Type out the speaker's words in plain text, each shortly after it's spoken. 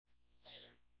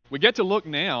We get to look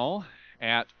now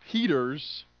at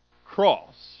Peter's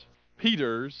cross.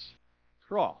 Peter's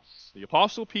cross. The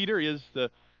Apostle Peter is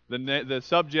the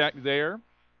subject there.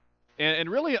 And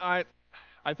really, I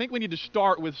think we need to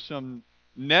start with some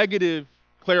negative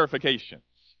clarifications.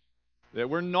 That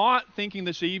we're not thinking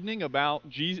this evening about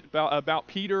about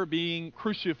Peter being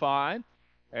crucified,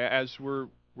 as we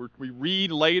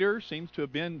read later, seems to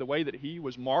have been the way that he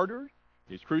was martyred.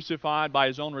 He's crucified by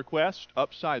his own request,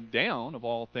 upside down of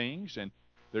all things, and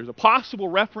there's a possible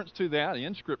reference to that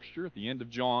in Scripture at the end of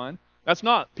John. That's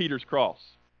not Peter's cross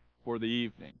for the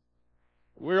evening.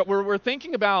 We're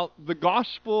thinking about the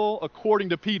gospel according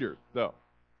to Peter, though.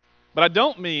 But I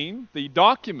don't mean the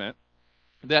document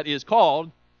that is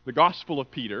called the Gospel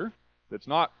of Peter, that's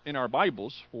not in our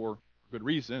Bibles for good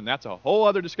reason, and that's a whole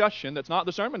other discussion that's not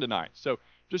the sermon tonight. So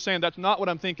just saying that's not what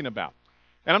I'm thinking about.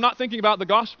 And I'm not thinking about the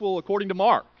Gospel according to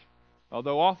Mark,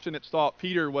 although often it's thought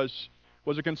Peter was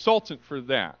a consultant for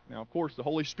that. Now, of course, the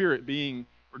Holy Spirit being,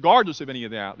 regardless of any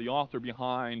of that, the author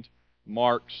behind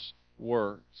Mark's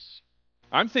words.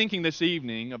 I'm thinking this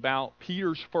evening about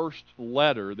Peter's first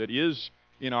letter that is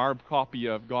in our copy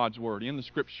of God's Word, in the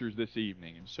Scriptures this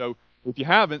evening. And so if you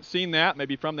haven't seen that,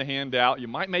 maybe from the handout, you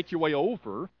might make your way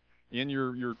over in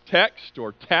your text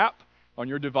or tap on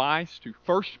your device to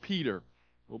 1 Peter.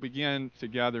 We'll begin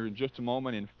together in just a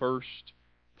moment in 1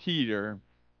 Peter.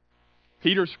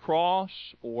 Peter's cross,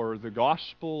 or the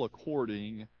gospel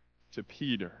according to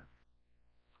Peter.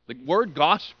 The word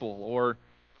gospel, or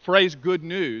phrase good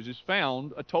news, is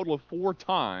found a total of 4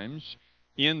 times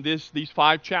in these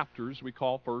 5 chapters we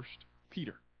call 1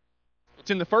 Peter.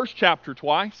 It's in the first chapter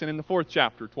twice and in the 4th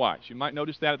chapter twice. You might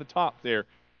notice that at the top there.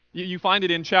 You find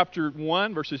it in chapter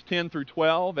 1, verses 10 through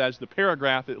 12, as the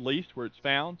paragraph at least where it's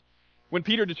found. When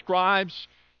Peter describes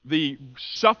the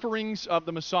sufferings of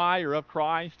the Messiah or of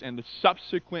Christ and the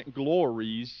subsequent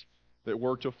glories that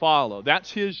were to follow. That's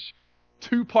his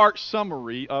 2-part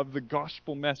summary of the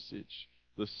gospel message.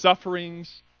 The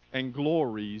sufferings and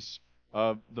glories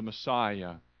of the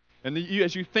Messiah. And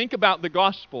as you think about the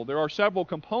gospel, there are several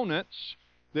components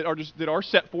that are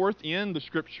set forth in the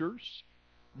Scriptures,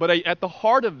 but at the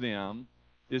heart of them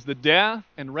is the death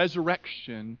and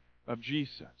resurrection of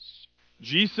Jesus.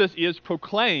 Jesus is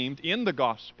proclaimed in the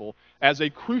gospel as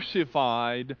a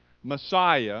crucified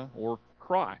Messiah, or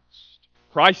Christ.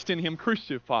 Christ in Him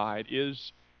crucified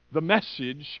is the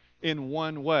message in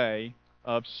one way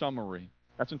of summary.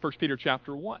 That's in 1 Peter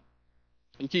chapter 1.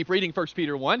 You keep reading 1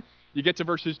 Peter 1, you get to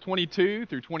verses 22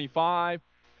 through 25,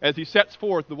 as he sets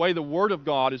forth the way the Word of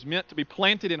God is meant to be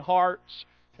planted in hearts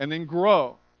and then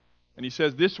grow. And he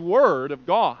says, this Word of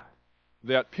God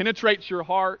that penetrates your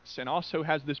hearts and also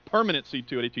has this permanency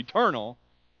to it, it's eternal.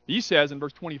 He says in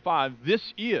verse 25,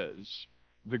 this is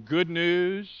the good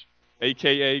news,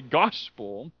 aka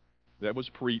gospel, that was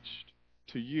preached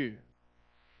to you.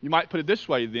 You might put it this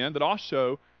way then, that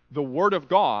also the Word of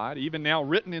God, even now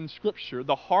written in Scripture,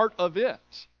 the heart of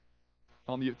it,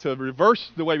 to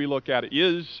reverse the way we look at it,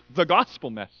 is the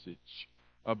gospel message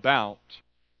about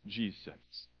Jesus.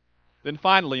 Then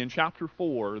finally, in chapter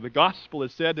 4, the gospel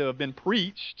is said to have been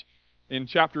preached in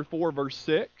chapter 4, verse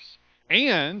 6.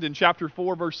 And in chapter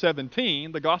 4, verse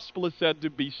 17, the gospel is said to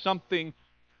be something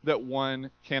that one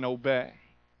can obey.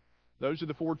 Those are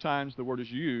the 4 times the word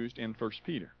is used in 1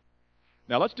 Peter.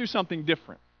 Now let's do something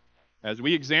different. As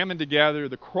we examine together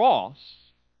the cross,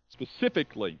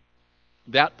 specifically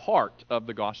that part of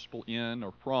the gospel in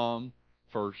or from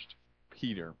 1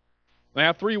 Peter. I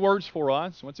have 3 words for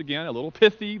us. Once again, a little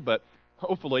pithy, but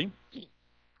hopefully,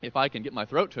 if I can get my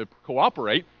throat to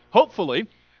cooperate, hopefully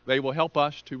they will help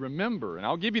us to remember. And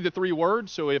I'll give you the 3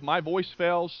 words, so if my voice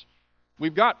fails,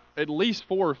 we've got at least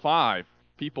 4 or 5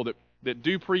 people that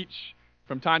do preach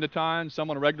from time to time, some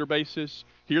on a regular basis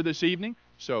here this evening.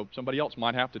 So somebody else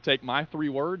might have to take my 3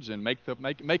 words and make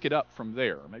it up from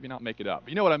there. Maybe not make it up, but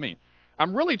you know what I mean.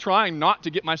 I'm really trying not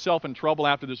to get myself in trouble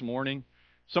after this morning.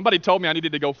 Somebody told me I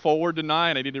needed to go forward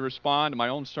tonight. I needed to respond to my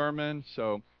own sermon.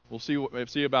 So we'll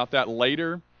see about that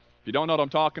later. If you don't know what I'm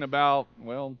talking about,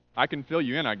 well, I can fill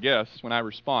you in, I guess, when I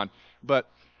respond. But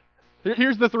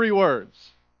here's the 3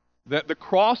 words. That the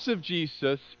cross of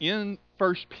Jesus in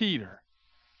 1 Peter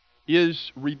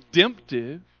is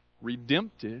redemptive.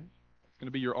 Redemptive. It's going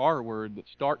to be your R word that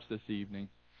starts this evening.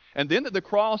 And then that the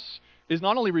cross is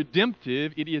not only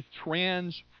redemptive, it is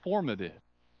transformative. It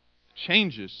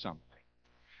changes something.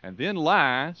 And then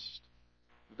last,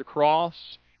 the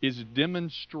cross is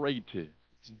demonstrative.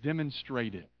 It's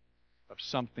demonstrative of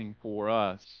something for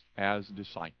us as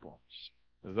disciples.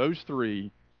 Those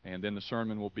 3, and then the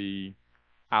sermon will be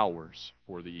ours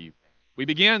for the evening. We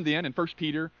began then in 1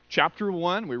 Peter chapter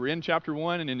 1. We were in chapter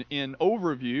 1 and in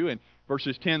overview in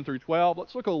verses 10 through 12.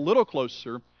 Let's look a little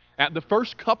closer at the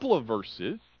first couple of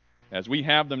verses as we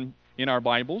have them in our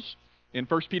Bibles in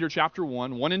 1 Peter chapter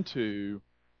 1, 1 and 2,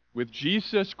 with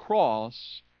Jesus'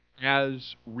 cross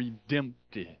as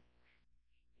redemptive.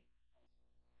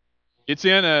 It's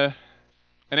in an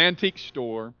antique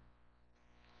store,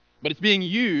 but it's being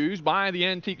used by the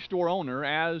antique store owner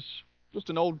as just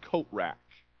an old coat rack.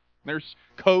 There's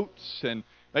coats and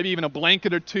maybe even a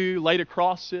blanket or two laid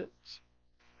across it.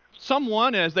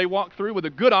 Someone, as they walk through with a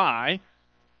good eye,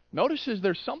 notices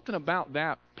there's something about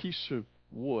that piece of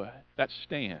wood, that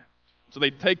stand. So they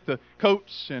take the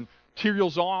coats and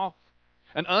materials off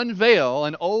and unveil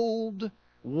an old,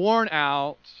 worn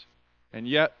out, and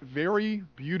yet very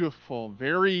beautiful,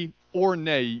 very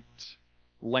ornate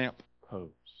lamp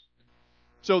post.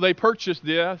 So they purchase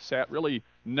this at really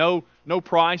no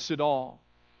price at all.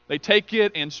 They take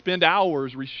it and spend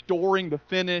hours restoring the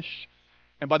finish,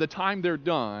 and by the time they're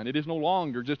done, it is no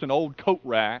longer just an old coat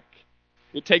rack.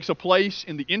 It takes a place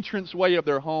in the entranceway of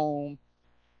their home,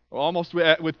 almost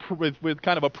with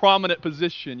kind of a prominent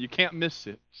position. You can't miss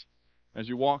it as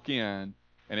you walk in,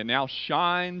 and it now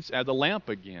shines as a lamp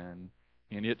again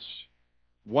in its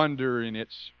wonder and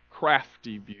its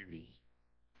crafty beauty.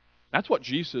 That's what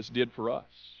Jesus did for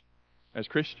us as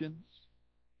Christians.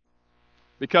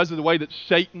 Because of the way that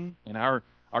Satan and our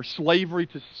slavery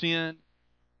to sin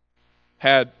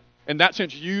had, in that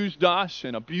sense, used us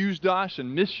and abused us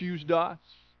and misused us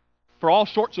for all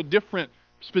sorts of different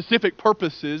specific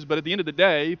purposes, but at the end of the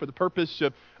day, for the purpose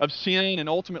of sin and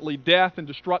ultimately death and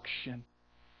destruction.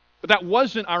 But that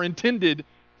wasn't our intended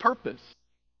purpose.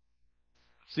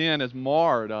 Sin has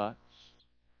marred us.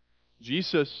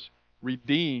 Jesus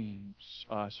redeems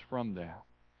us from that.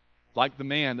 Like the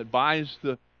man that buys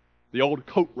the old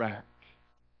coat rack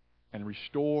and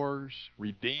restores,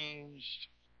 redeems,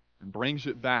 and brings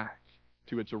it back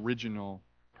to its original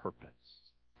purpose.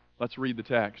 Let's read the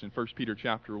text in 1 Peter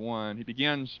chapter 1. He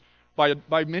begins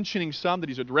by mentioning some that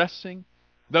he's addressing.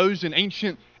 Those in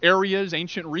ancient areas,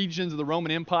 ancient regions of the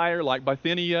Roman Empire like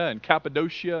Bithynia and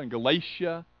Cappadocia and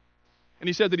Galatia. And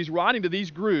he said that he's writing to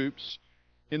these groups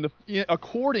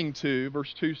according to,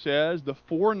 verse 2 says, the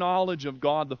foreknowledge of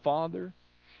God the Father,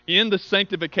 in the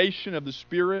sanctification of the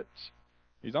Spirit.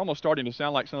 He's almost starting to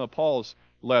sound like some of Paul's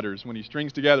letters when he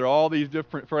strings together all these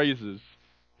different phrases.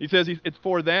 He says it's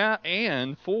for that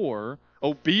and for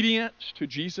obedience to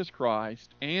Jesus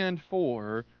Christ and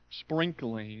for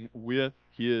sprinkling with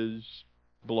His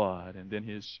blood. And then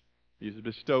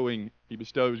He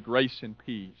bestows grace and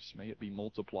peace. May it be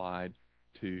multiplied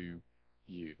to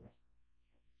you.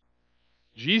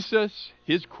 Jesus,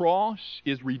 His cross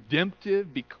is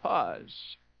redemptive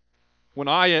because when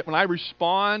I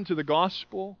respond to the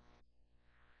gospel,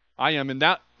 I am in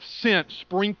that sense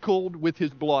sprinkled with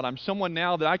His blood. I'm someone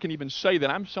now that I can even say that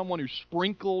I'm someone who's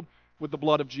sprinkled with the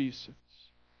blood of Jesus.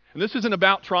 And this isn't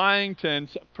about trying to, and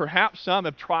perhaps some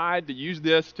have tried to use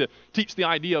this to teach the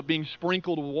idea of being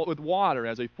sprinkled with water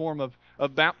as a form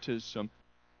of baptism.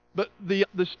 But the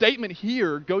statement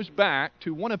here goes back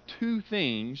to one of two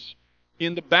things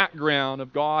in the background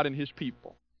of God and His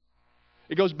people.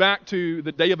 It goes back to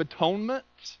the Day of Atonement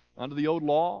under the old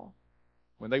law,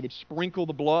 when they would sprinkle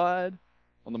the blood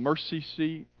on the mercy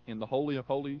seat in the Holy of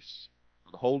Holies,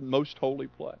 the most holy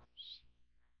place.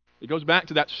 It goes back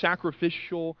to that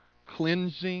sacrificial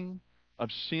cleansing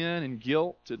of sin and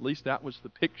guilt. At least that was the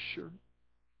picture.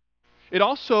 It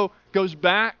also goes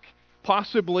back,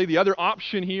 possibly the other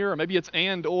option here, or maybe it's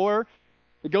and or,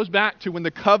 it goes back to when the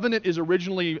covenant is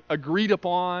originally agreed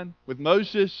upon with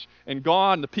Moses and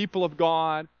God and the people of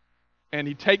God, and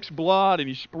He takes blood and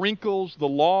He sprinkles the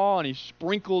law and He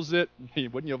sprinkles it.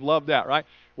 Wouldn't you have loved that, right?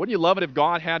 Wouldn't you love it if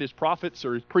God had His prophets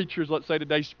or His preachers, let's say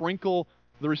today, sprinkle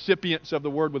the recipients of the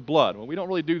word with blood? Well, we don't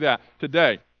really do that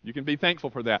today. You can be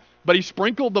thankful for that. But He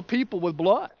sprinkled the people with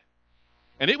blood.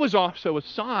 And it was also a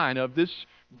sign of this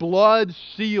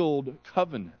blood-sealed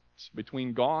covenant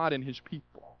between God and His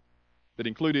people that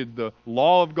included the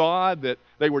law of God that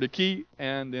they were to keep,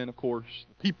 and then, of course,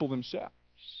 the people themselves.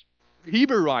 The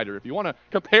Hebrew writer, if you want to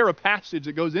compare a passage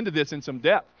that goes into this in some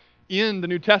depth in the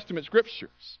New Testament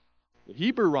Scriptures, the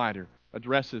Hebrew writer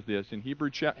addresses this in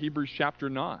Hebrews chapter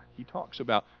 9. He talks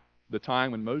about the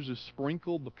time when Moses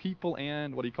sprinkled the people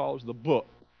and what he calls the book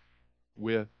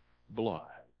with blood.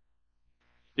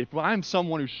 If I'm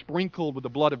someone who's sprinkled with the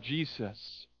blood of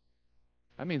Jesus,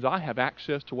 that means I have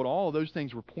access to what all of those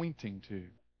things were pointing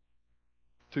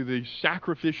to the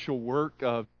sacrificial work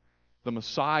of the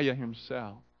Messiah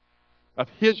Himself, of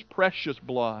His precious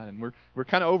blood. And we're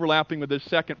kind of overlapping with this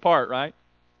second part, right?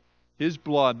 His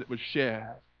blood that was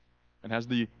shed and has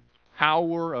the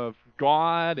power of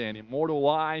God and immortal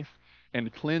life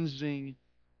and cleansing,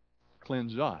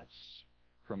 cleanse us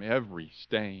from every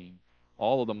stain,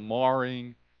 all of the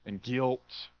marring and guilt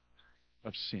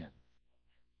of sin.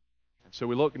 And so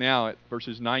we look now at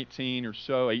verses 19 or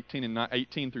so,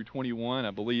 18 through 21,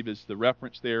 I believe is the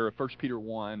reference there of 1 Peter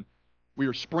 1. We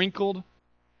are sprinkled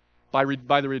by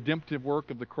the redemptive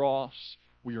work of the cross.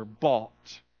 We are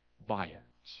bought by it.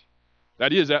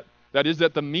 That is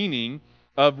at the meaning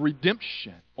of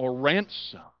redemption or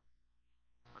ransom.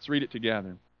 Let's read it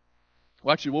together.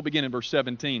 Well, actually, we'll begin in verse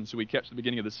 17 so we catch the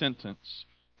beginning of the sentence.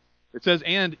 It says,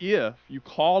 "And if you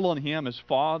call on Him as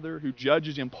Father, who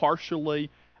judges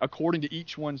impartially according to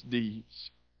each one's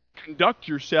deeds, conduct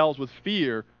yourselves with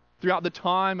fear throughout the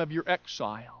time of your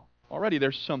exile." Already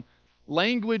there's some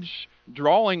language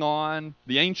drawing on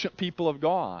the ancient people of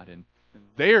God and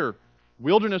their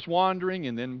wilderness wandering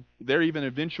and then their even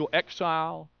eventual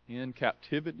exile in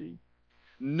captivity.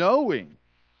 Knowing,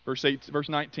 verse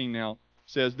 19 now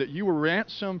says, that you were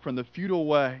ransomed from the futile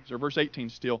ways, or verse 18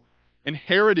 still,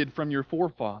 inherited from your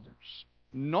forefathers,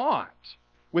 not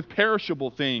with perishable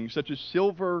things such as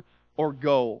silver or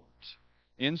gold.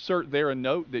 Insert there a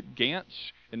note that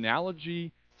Gantt's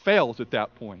analogy fails at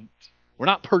that point. We're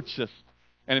not purchased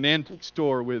at an antique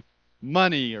store with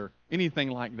money or anything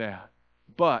like that.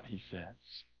 But, he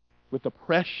says, with the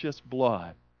precious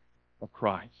blood of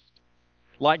Christ,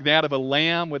 like that of a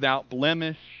lamb without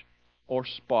blemish or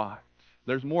spot.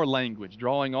 There's more language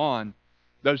drawing on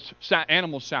those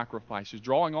animal sacrifices,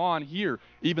 drawing on here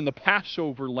even the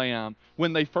Passover lamb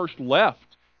when they first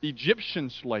left Egyptian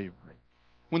slavery.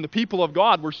 When the people of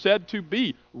God were said to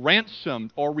be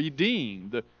ransomed or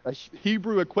redeemed. The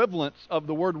Hebrew equivalents of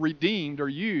the word redeemed are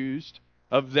used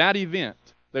of that event.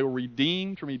 They were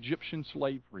redeemed from Egyptian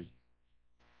slavery.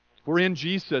 We're in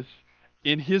Jesus,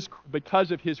 because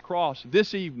of His cross.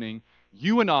 This evening,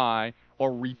 you and I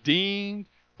are redeemed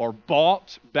or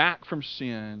bought back from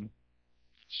sin.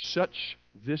 Such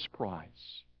this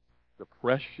price, the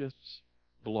precious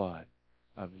blood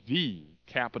of the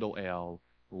capital L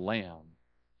Lamb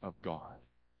of God.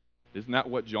 Isn't that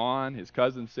what John, his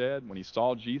cousin, said when he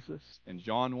saw Jesus in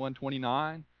John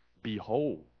 1:29?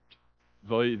 Behold,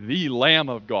 the Lamb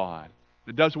of God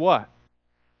that does what?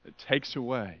 It takes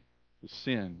away the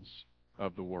sins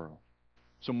of the world.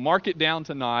 So mark it down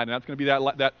tonight, and that's going to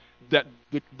be that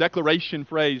declaration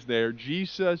phrase there.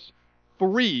 Jesus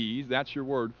frees, that's your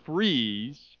word,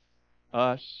 frees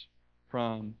us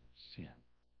from sin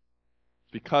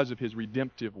because of His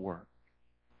redemptive work.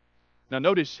 Now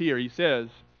notice here, he says,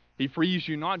 He frees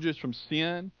you not just from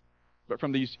sin, but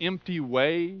from these empty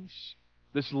ways,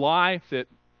 this life that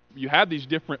you have these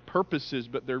different purposes,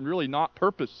 but they're really not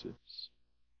purposes.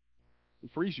 He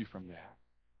frees you from that.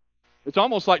 It's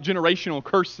almost like generational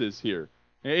curses here.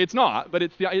 It's not, but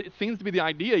it seems to be the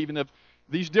idea even of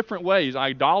these different ways.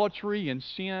 Idolatry and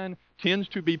sin tends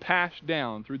to be passed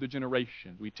down through the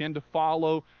generations. We tend to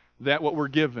follow what we're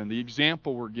given, the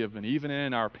example we're given, even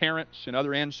in our parents and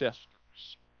other ancestors,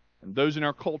 and those in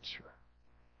our culture.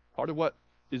 Part of what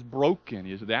is broken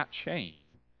is that chain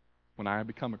when I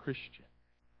become a Christian.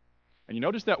 And you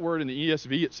notice that word in the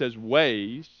ESV, it says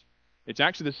ways. It's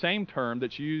actually the same term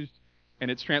that's used,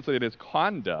 and it's translated as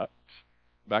conduct,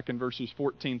 back in verses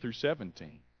 14 through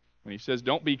 17. When he says,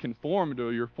 don't be conformed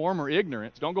to your former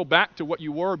ignorance, don't go back to what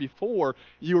you were before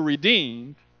you were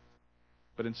redeemed,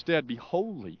 but instead be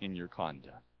holy in your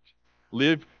conduct.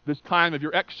 Live this time of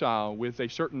your exile with a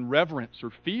certain reverence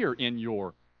or fear in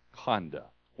your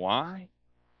conduct. Why?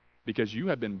 Because you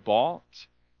have been bought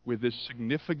with this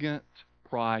significant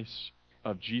price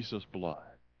of Jesus' blood.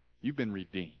 You've been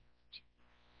redeemed.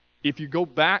 If you go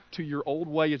back to your old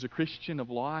way as a Christian of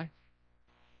life,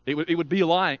 it would be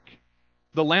like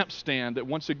the lampstand that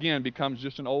once again becomes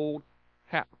just an old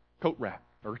coat rack,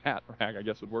 or hat rack, I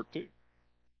guess would work too.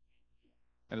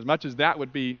 And as much as that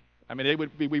would be,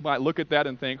 we might look at that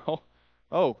and think,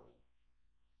 oh,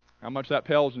 how much that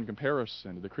pales in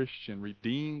comparison to the Christian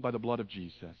redeemed by the blood of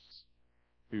Jesus,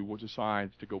 who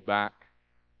decides to go back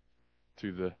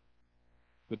to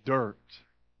the dirt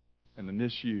and the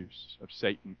misuse of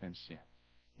Satan and sin.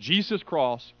 Jesus'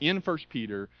 cross in 1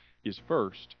 Peter is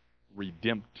first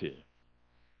redemptive.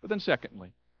 But then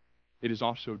secondly, it is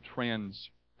also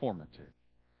transformative.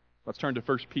 Let's turn to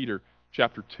 1 Peter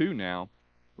chapter 2 now.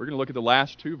 We're going to look at the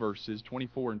last two verses,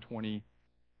 24 and 25.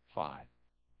 Have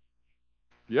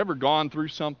you ever gone through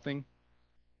something,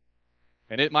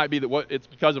 and it might be that it's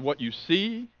because of what you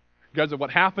see, because of what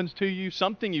happens to you,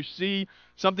 something you see,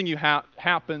 something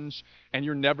happens, and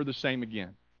you're never the same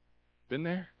again. Been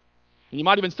there? And you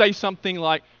might even say something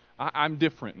like, I'm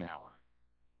different now.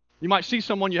 You might see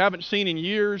someone you haven't seen in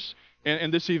years,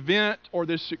 and this event or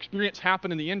this experience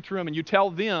happened in the interim, and you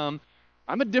tell them,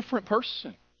 I'm a different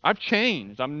person. I've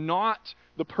changed. I'm not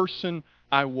the person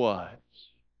I was.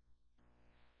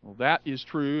 Well, that is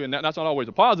true, and that's not always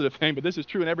a positive thing, but this is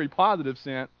true in every positive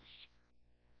sense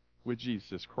with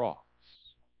Jesus' cross.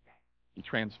 He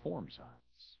transforms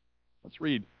us. Let's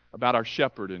read about our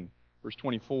shepherd in verse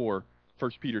 24,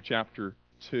 1 Peter chapter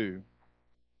 2.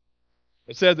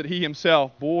 It says that He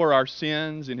Himself bore our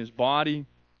sins in His body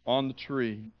on the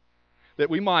tree, that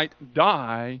we might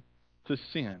die to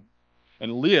sin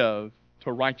and live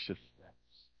to righteousness.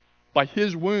 By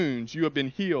His wounds you have been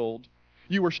healed.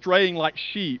 You were straying like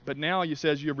sheep, but now, He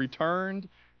says, you have returned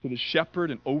to the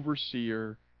shepherd and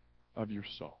overseer of your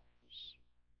souls.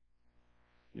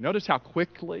 You notice how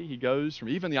quickly He goes from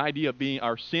even the idea of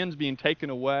our sins being taken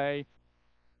away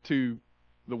to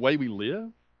the way we live?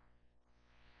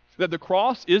 That the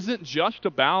cross isn't just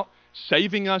about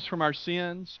saving us from our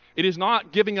sins. It is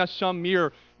not giving us some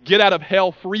mere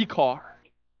get-out-of-hell-free card.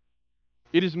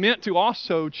 It is meant to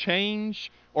also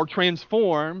change or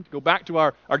transform, go back to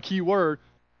our key word,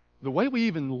 the way we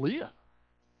even live.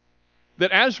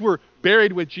 That as we're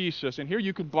buried with Jesus, and here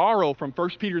you could borrow from 1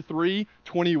 Peter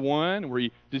 3:21, where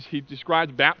he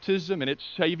describes baptism and its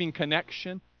saving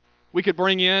connection. We could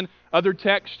bring in other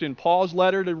texts in Paul's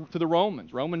letter to the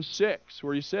Romans, Romans 6,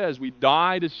 where he says we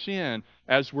die to sin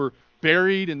as we're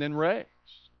buried and then raised.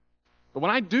 But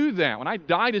when I do that, when I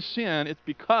die to sin, it's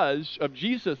because of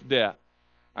Jesus' death.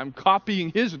 I'm copying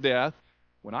His death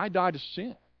when I die to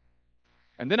sin.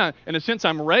 And then, in a sense,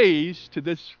 I'm raised to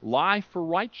this life for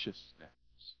righteousness.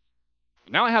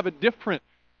 Now I have a different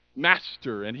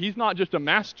master, and He's not just a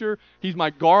master, He's my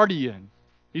guardian.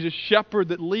 He's a shepherd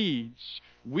that leads.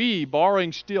 We,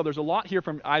 borrowing still, there's a lot here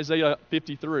from Isaiah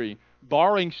 53.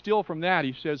 Borrowing still from that,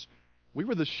 he says, we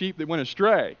were the sheep that went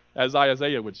astray, as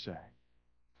Isaiah would say.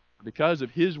 Because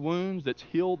of His wounds that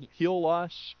heal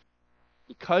us,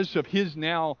 because of His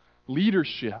now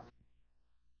leadership,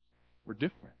 we're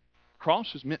different. The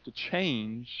cross is meant to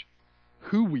change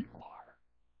who we are.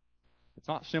 It's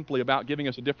not simply about giving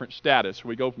us a different status where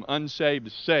we go from unsaved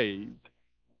to saved.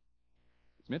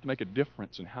 It's meant to make a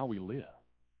difference in how we live.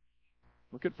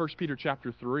 Look at 1 Peter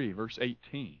chapter 3, verse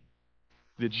 18.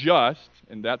 The just,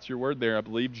 and that's your word there, I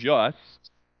believe, just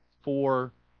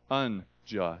for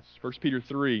unjust. 1 Peter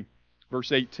 3,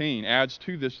 verse 18 adds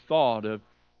to this thought of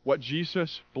what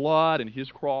Jesus' blood and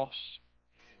His cross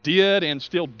did and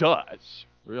still does,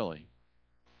 really.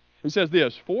 He says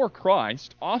this, for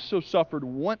Christ also suffered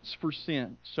once for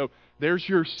sin. So there's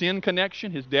your sin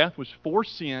connection. His death was for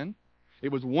sin.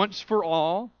 It was once for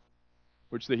all,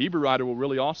 which the Hebrew writer will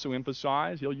really also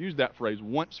emphasize. He'll use that phrase,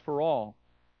 once for all.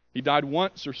 He died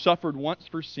once or suffered once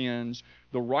for sins,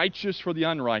 the righteous for the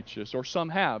unrighteous, or some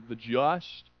have, the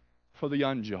just for the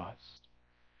unjust.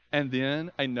 And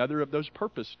then another of those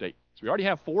purpose statements. We already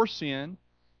have for sin,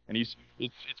 and it's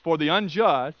for the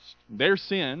unjust, their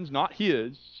sins, not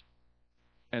His.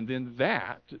 And then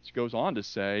that, it goes on to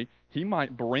say, He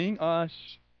might bring us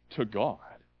to God,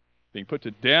 being put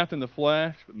to death in the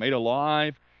flesh, but made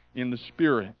alive in the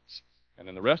Spirit. And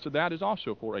then the rest of that is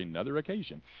also for another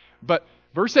occasion. But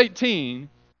verse 18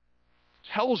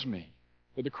 tells me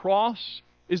that the cross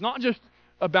is not just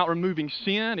about removing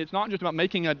sin. It's not just about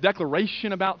making a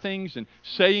declaration about things and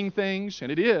saying things,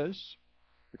 and it is.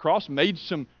 The cross made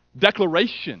some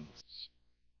declarations.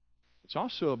 It's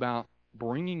also about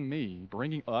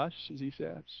bringing us, as he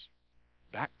says,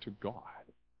 back to God.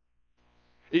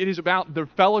 It is about the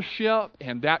fellowship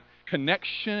and that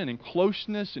connection and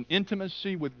closeness and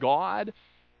intimacy with God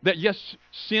that, yes,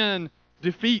 sin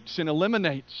defeats and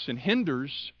eliminates and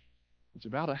hinders. It's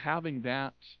about having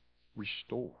that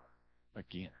restore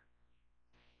again.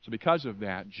 So because of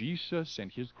that, Jesus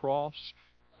and His cross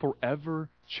forever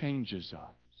changes us.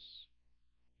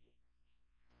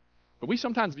 But we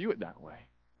sometimes view it that way.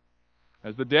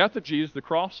 As the death of Jesus, the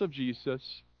cross of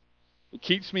Jesus, it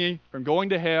keeps me from going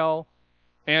to hell.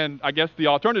 And I guess the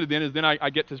alternative then is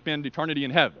I get to spend eternity in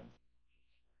heaven.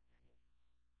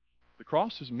 The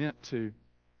cross is meant to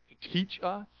teach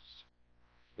us.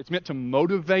 It's meant to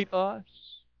motivate us.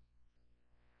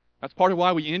 That's part of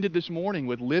why we ended this morning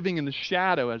with living in the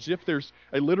shadow, as if there's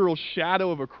a literal shadow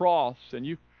of a cross. And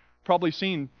you've probably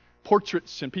seen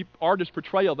portraits and artists'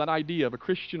 portrayal of that idea of a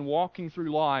Christian walking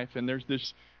through life, and there's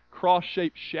this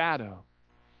cross-shaped shadow.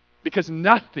 Because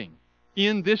nothing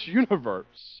in this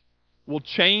universe will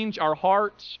change our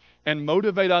hearts and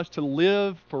motivate us to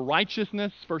live for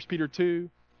righteousness, 1 Peter 2,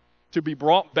 to be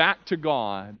brought back to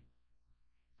God,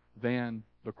 than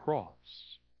the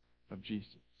cross of Jesus.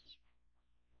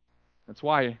 That's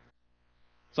why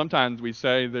sometimes we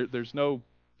say there's no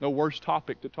worse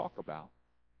topic to talk about.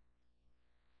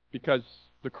 Because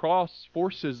the cross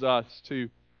forces us to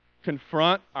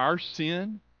confront our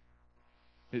sin.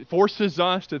 It forces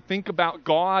us to think about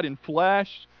God in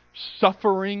flesh,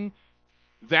 suffering,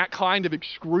 that kind of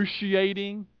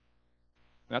excruciating.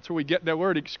 That's where we get that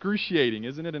word excruciating,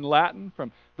 isn't it, in Latin?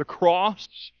 From the cross.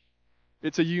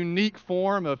 It's a unique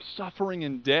form of suffering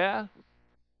and death.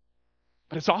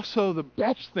 But it's also the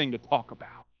best thing to talk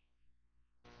about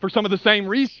for some of the same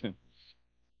reasons.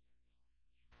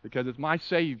 Because it's my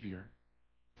Savior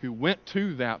who went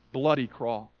to that bloody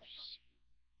cross.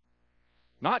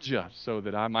 Not just so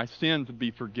that my sins would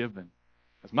be forgiven,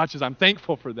 as much as I'm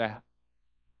thankful for that,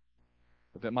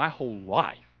 but that my whole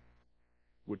life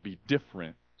would be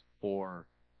different or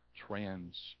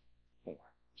transformed.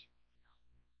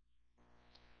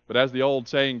 But as the old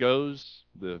saying goes,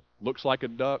 the looks like a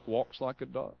duck, walks like a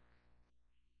duck.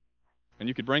 And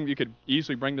you could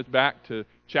easily bring this back to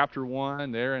chapter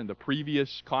 1 there in the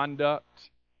previous conduct.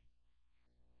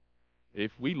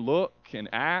 If we look and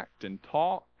act and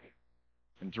talk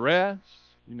and dress,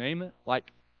 you name it,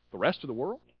 like the rest of the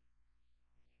world,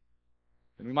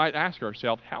 then we might ask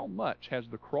ourselves, how much has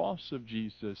the cross of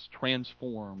Jesus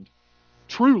transformed,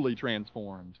 truly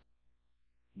transformed,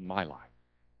 my life?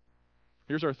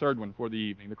 Here's our third one for the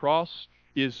evening. The cross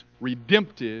is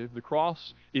redemptive. The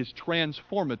cross is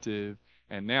transformative.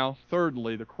 And now,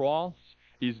 thirdly, the cross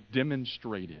is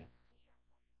demonstrative.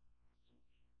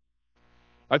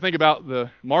 I think about the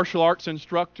martial arts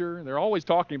instructor. They're always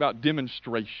talking about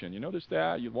demonstration. You notice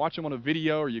that? You watch them on a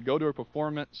video or you go to a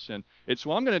performance and it's,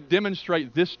 well, I'm going to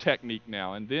demonstrate this technique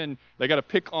now. And then they got to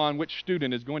pick on which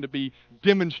student is going to be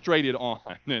demonstrated on.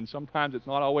 And sometimes it's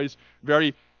not always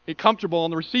very comfortable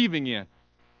on the receiving end.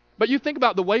 But you think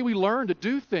about the way we learn to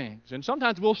do things. And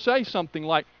sometimes we'll say something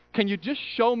like, can you just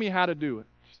show me how to do it?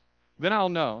 Then I'll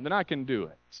know. Then I can do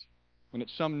it. When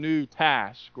it's some new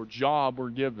task or job we're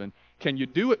given, can you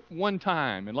do it one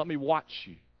time and let me watch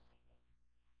you?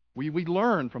 We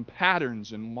learn from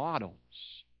patterns and models.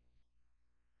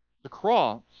 The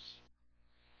cross,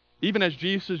 even as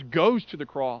Jesus goes to the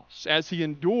cross, as he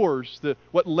endures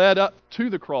what led up to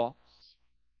the cross,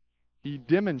 he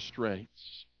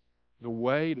demonstrates the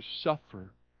way to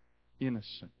suffer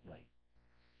innocently.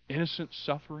 Innocent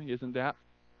suffering, isn't that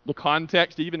the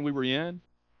context even we were in?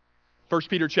 1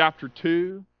 Peter chapter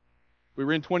 2, we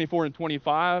were in 24 and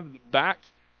 25. The back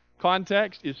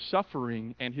context is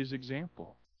suffering and his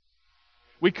example.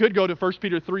 We could go to 1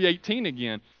 Peter 3:18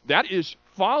 again. That is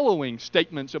following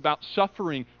statements about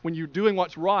suffering when you're doing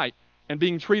what's right and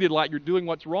being treated like you're doing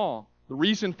what's wrong. The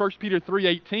reason 1 Peter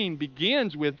 3:18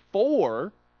 begins with,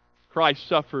 for Christ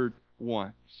suffered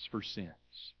once for sins.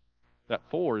 That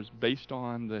for is based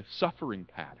on the suffering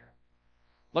pattern.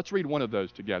 Let's read one of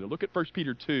those together. Look at 1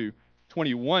 Peter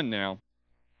 2:21 now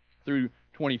through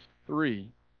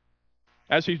 23.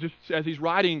 As he's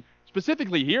writing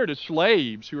specifically here to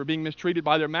slaves who are being mistreated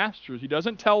by their masters, he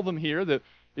doesn't tell them here that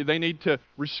they need to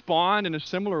respond in a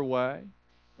similar way.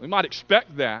 We might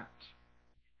expect that.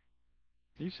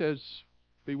 He says,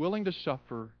 be willing to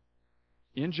suffer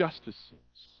injustices.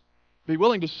 Be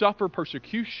willing to suffer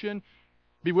persecution.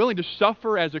 Be willing to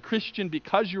suffer as a Christian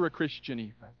because you're a Christian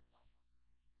even.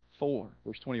 For,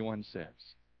 verse 21 says,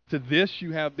 to this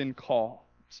you have been called.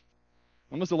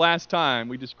 When was the last time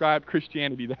we described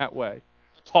Christianity that way?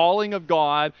 The calling of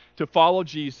God to follow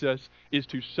Jesus is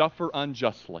to suffer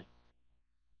unjustly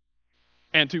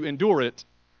and to endure it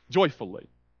joyfully.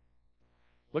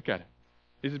 Look at it.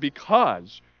 It is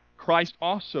because Christ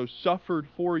also suffered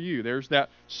for you. There's that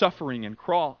suffering and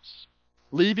cross,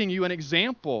 leaving you an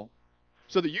example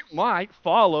so that you might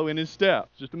follow in his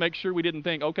steps. Just to make sure we didn't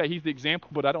think, okay, he's the example,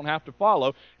 but I don't have to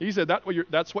follow. He said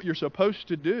that's what you're supposed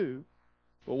to do.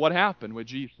 Well, what happened with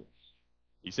Jesus?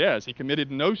 He says he committed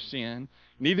no sin,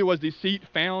 neither was deceit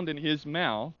found in his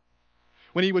mouth.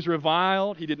 When he was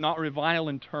reviled, he did not revile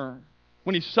in turn.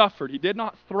 When he suffered, he did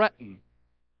not threaten.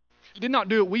 He did not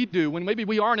do what we do when maybe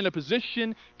we aren't in a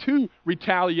position to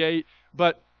retaliate,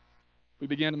 but we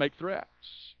began to make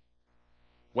threats.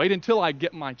 Wait until I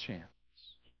get my chance.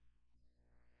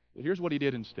 But here's what he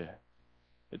did instead.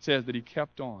 It says that he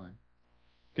kept on,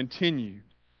 continued,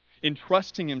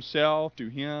 entrusting himself to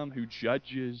him who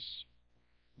judges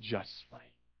justly.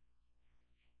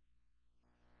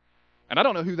 And I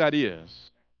don't know who that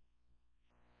is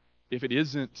if it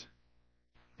isn't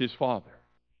his Father.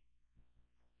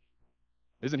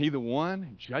 Isn't he the one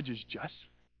who judges justly?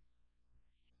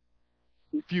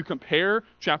 If you compare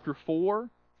chapter 4,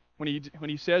 when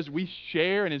he says we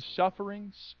share in his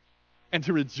sufferings and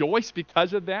to rejoice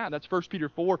because of that, that's 1 Peter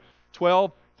 4,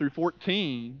 12 through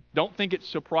 14, don't think it's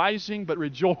surprising, but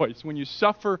rejoice when you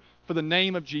suffer for the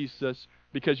name of Jesus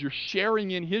because you're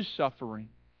sharing in His suffering.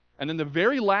 And then the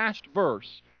very last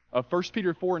verse of 1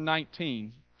 Peter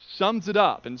 4:19 sums it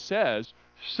up and says,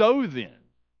 so then,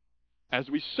 as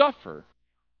we suffer,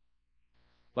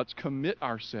 let's commit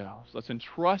ourselves, let's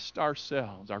entrust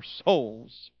ourselves, our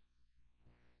souls,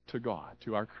 to God,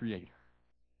 to our Creator.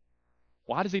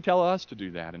 Why does He tell us to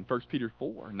do that in 1 Peter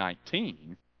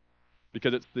 4:19?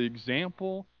 Because it's the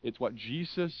example, it's what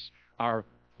Jesus, our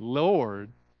Lord,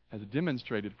 has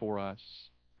demonstrated for us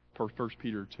per 1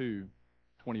 Peter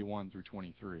 2:21 through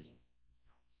 23.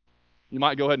 You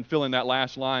might go ahead and fill in that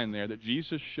last line there, that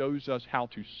Jesus shows us how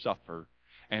to suffer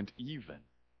and even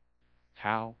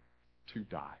how to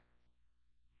die.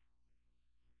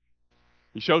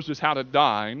 He shows us how to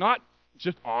die, not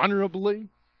just honorably,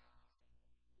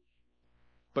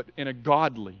 but in a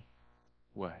godly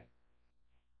way.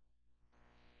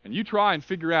 And you try and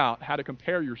figure out how to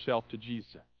compare yourself to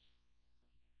Jesus.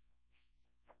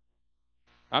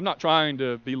 I'm not trying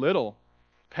to belittle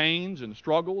pains and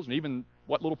struggles and even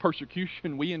what little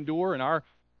persecution we endure in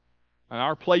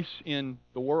our place in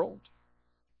the world.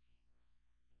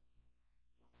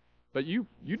 But you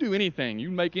do anything,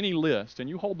 you make any list, and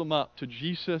you hold them up to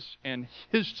Jesus and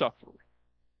His suffering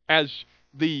as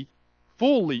the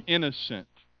fully innocent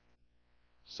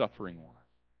suffering one.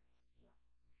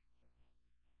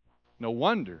 No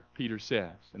wonder, Peter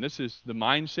says, and this is the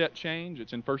mindset change,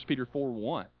 it's in 1 Peter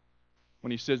 4:1,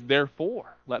 when he says,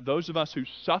 therefore, let those of us who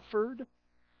suffered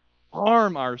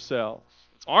arm ourselves,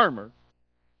 it's armor,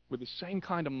 with the same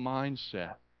kind of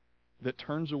mindset that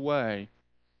turns away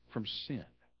from sin.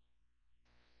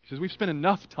 He says we've spent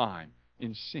enough time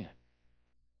in sin.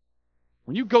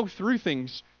 When you go through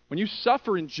things, when you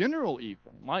suffer in general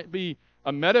even, it might be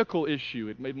a medical issue,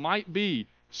 it might be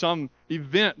some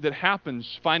event that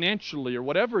happens financially or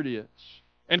whatever it is.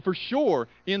 And for sure,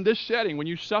 in this setting, when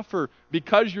you suffer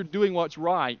because you're doing what's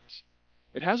right,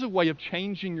 it has a way of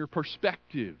changing your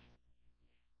perspective.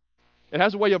 It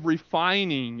has a way of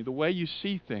refining the way you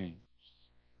see things.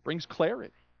 It brings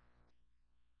clarity.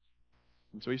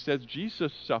 And so he says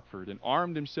Jesus suffered and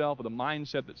armed himself with a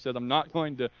mindset that says, I'm not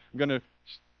going to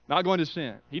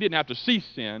sin. He didn't have to see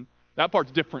sin. That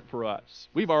part's different for us.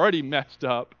 We've already messed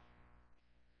up.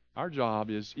 Our job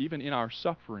is, even in our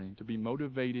suffering, to be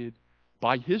motivated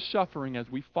by His suffering as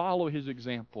we follow His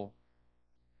example,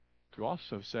 to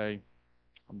also say,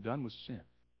 I'm done with sin.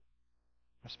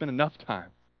 I've spent enough time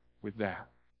with that.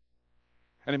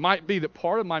 And it might be that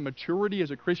part of my maturity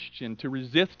as a Christian to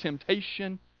resist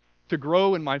temptation, to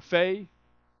grow in my faith,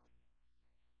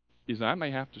 is that I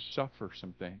may have to suffer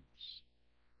some things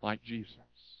like Jesus.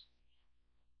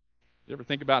 You ever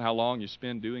think about how long you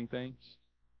spend doing things?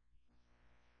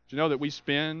 Do you know that we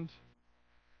spend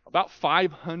about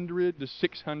 500 to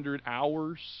 600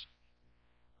 hours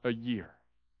a year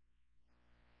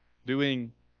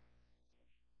doing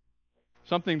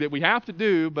something that we have to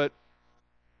do, but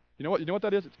you know what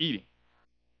that is? It's eating.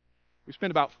 We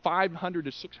spend about 500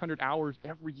 to 600 hours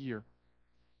every year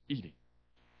eating.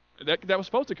 That was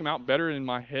supposed to come out better in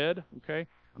my head, okay?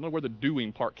 I don't know where the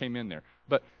doing part came in there.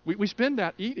 But we spend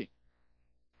that eating.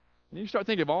 And you start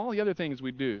thinking of all the other things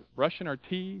we do, brushing our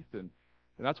teeth, and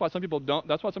that's why some people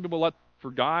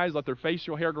for guys, let their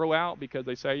facial hair grow out, because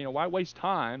they say, why waste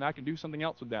time? I can do something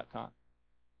else with that time.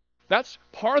 That's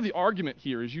part of the argument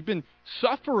here, is you've been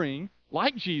suffering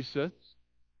like Jesus,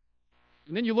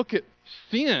 and then you look at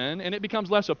sin, and it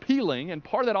becomes less appealing, and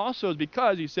part of that also is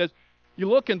because, he says, you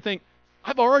look and think,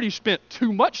 I've already spent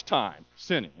too much time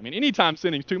sinning. I mean, any time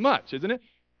sinning is too much, isn't it?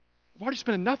 I've already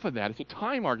spent enough of that. It's a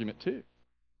time argument, too.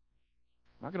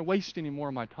 I'm not going to waste any more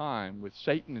of my time with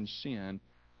Satan and sin.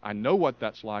 I know what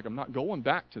that's like. I'm not going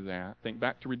back to that. Think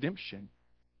back to redemption.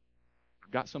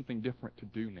 I've got something different to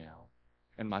do now.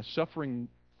 And my suffering,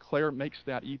 Claire, makes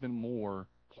that even more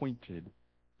pointed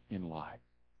in life.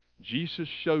 Jesus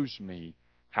shows me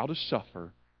how to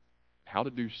suffer, how to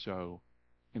do so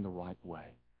in the right way.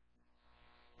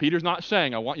 Peter's not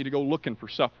saying, I want you to go looking for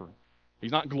suffering.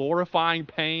 He's not glorifying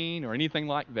pain or anything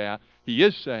like that. He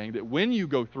is saying that when you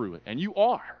go through it, and you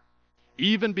are,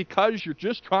 even because you're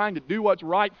just trying to do what's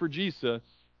right for Jesus,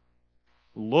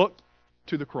 look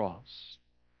to the cross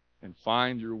and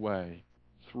find your way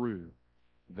through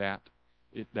that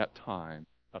time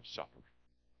of suffering.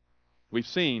 We've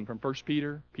seen from 1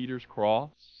 Peter, Peter's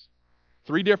cross,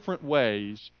 3 different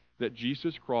ways that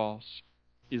Jesus' cross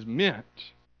is meant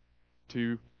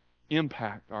to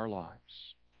impact our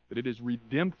lives. That it is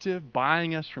redemptive,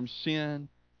 buying us from sin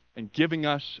and giving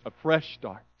us a fresh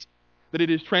start. That it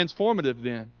is transformative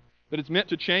then, That it's meant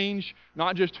to change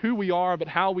not just who we are, but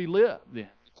how we live then,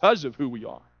 because of who we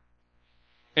are.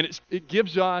 And it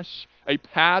gives us a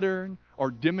pattern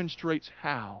or demonstrates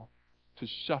how to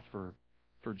suffer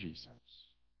for Jesus.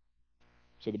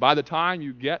 So that by the time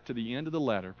you get to the end of the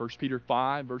letter, 1 Peter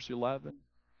 5, verse 11,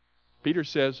 Peter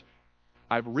says,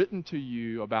 I've written to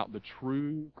you about the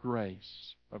true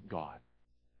grace of God.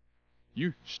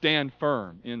 You stand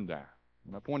firm in that.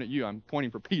 When I point at you, I'm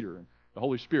pointing for Peter and the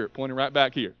Holy Spirit pointing right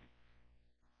back here.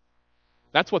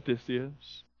 That's what this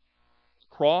is.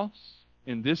 Cross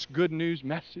in this good news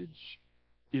message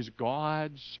is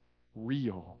God's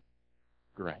real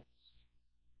grace.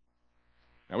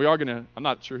 Now we are going to, I'm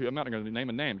not going to name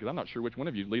a name because I'm not sure which one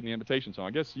of you is leading the invitation song.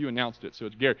 I guess you announced it, so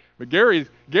it's Gary. But Gary,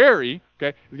 okay,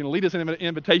 is going to lead us in an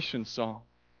invitation song.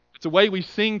 It's a way we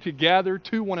sing together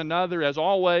to one another as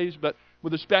always, but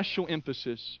with a special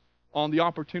emphasis on the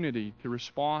opportunity to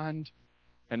respond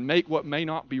and make what may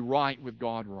not be right with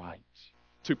God right.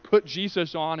 To put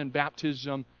Jesus on in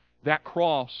baptism, that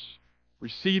cross,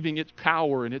 receiving its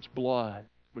power and its blood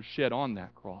was shed on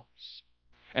that cross.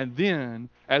 And then,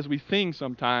 as we sing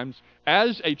sometimes,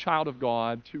 as a child of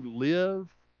God, to live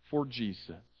for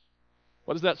Jesus.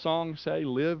 What does that song say?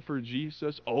 Live for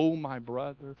Jesus, oh my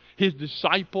brother, His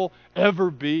disciple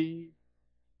ever be.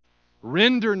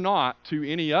 Render not to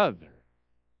any other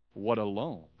what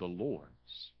alone the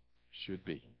Lord's should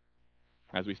be.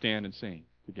 As we stand and sing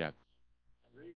together.